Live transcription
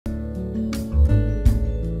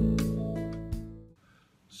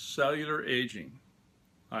Cellular aging.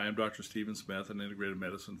 Hi, I'm Dr. Stephen Smith, an integrative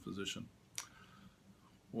medicine physician.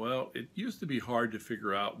 Well, it used to be hard to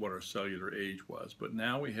figure out what our cellular age was, but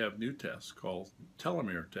now we have new tests called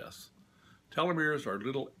telomere tests. Telomeres are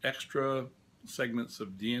little extra segments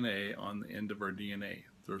of DNA on the end of our DNA.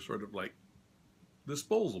 They're sort of like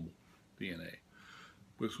disposable DNA.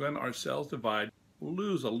 Because when our cells divide, we'll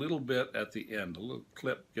lose a little bit at the end. A little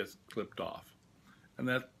clip gets clipped off. And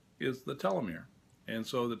that is the telomere. And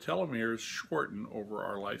so the telomeres shorten over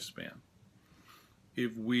our lifespan.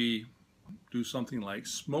 If we do something like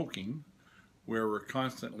smoking, where we're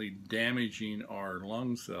constantly damaging our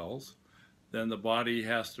lung cells, then the body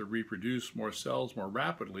has to reproduce more cells more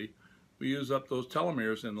rapidly. We use up those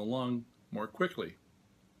telomeres in the lung more quickly.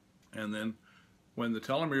 And then when the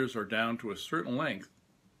telomeres are down to a certain length,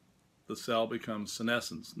 the cell becomes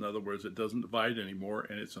senescent. In other words, it doesn't divide anymore,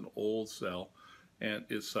 and it's an old cell and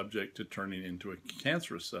is subject to turning into a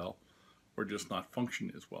cancerous cell or just not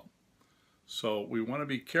functioning as well. So we want to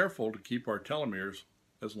be careful to keep our telomeres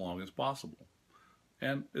as long as possible.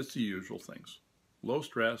 And it's the usual things: low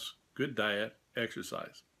stress, good diet,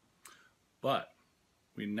 exercise. But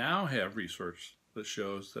we now have research that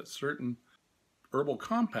shows that certain herbal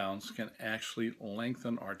compounds can actually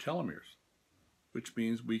lengthen our telomeres, which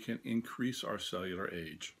means we can increase our cellular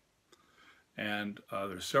age. And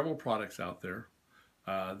there's several products out there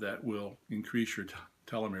that will increase your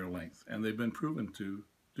telomere length, and they've been proven to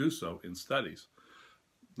do so in studies.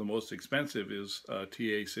 The most expensive is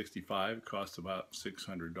TA65, costs about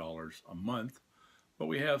 $600 a month, but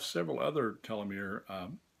we have several other telomere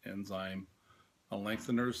enzyme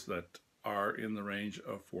lengtheners that are in the range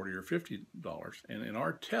of $40 or $50, and in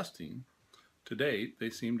our testing to date, they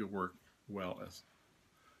seem to work well.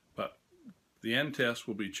 But the end test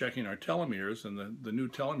will be checking our telomeres, and the new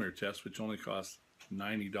telomere test, which only costs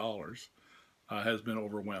 $90, has been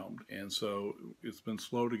overwhelmed, and so it's been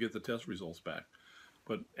slow to get the test results back.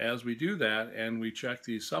 But as we do that and we check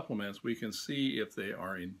these supplements, we can see if they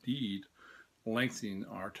are indeed lengthening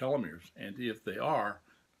our telomeres, and if they are,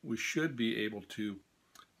 we should be able to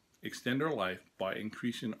extend our life by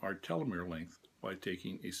increasing our telomere length by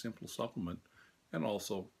taking a simple supplement and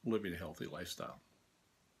also living a healthy lifestyle.